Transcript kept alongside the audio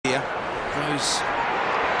goes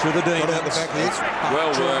to the Demons. Got out the back here.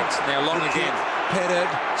 Well worked. Now long again. Petted,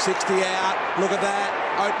 60 out. Look at that.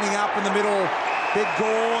 Opening up in the middle. Big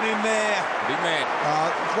Gawn in there. Big man.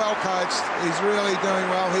 Well coached. He's really doing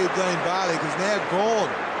well here, Dean Barley, because now Gawn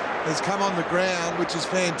has come on the ground, which is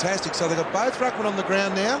fantastic. So they've got both ruckmen on the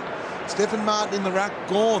ground now. Stephen Martin in the ruck,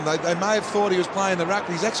 Gawn. They may have thought he was playing the ruck,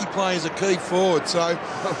 but he's actually playing as a key forward. So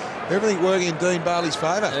everything working in Dean Barley's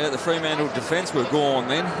favour. Yeah, the Fremantle defence were gone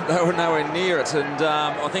then. They were nowhere near it. And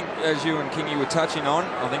I think, as you and Kingy were touching on,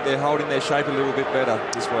 I think they're holding their shape a little bit better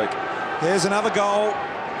this week. Here's another goal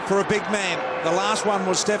for a big man. The last one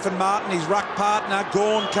was Stephen Martin, his ruck partner.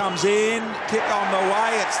 Gawn comes in, kick on the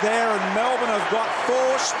way, it's there, and Melbourne have got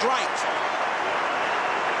 4 straight.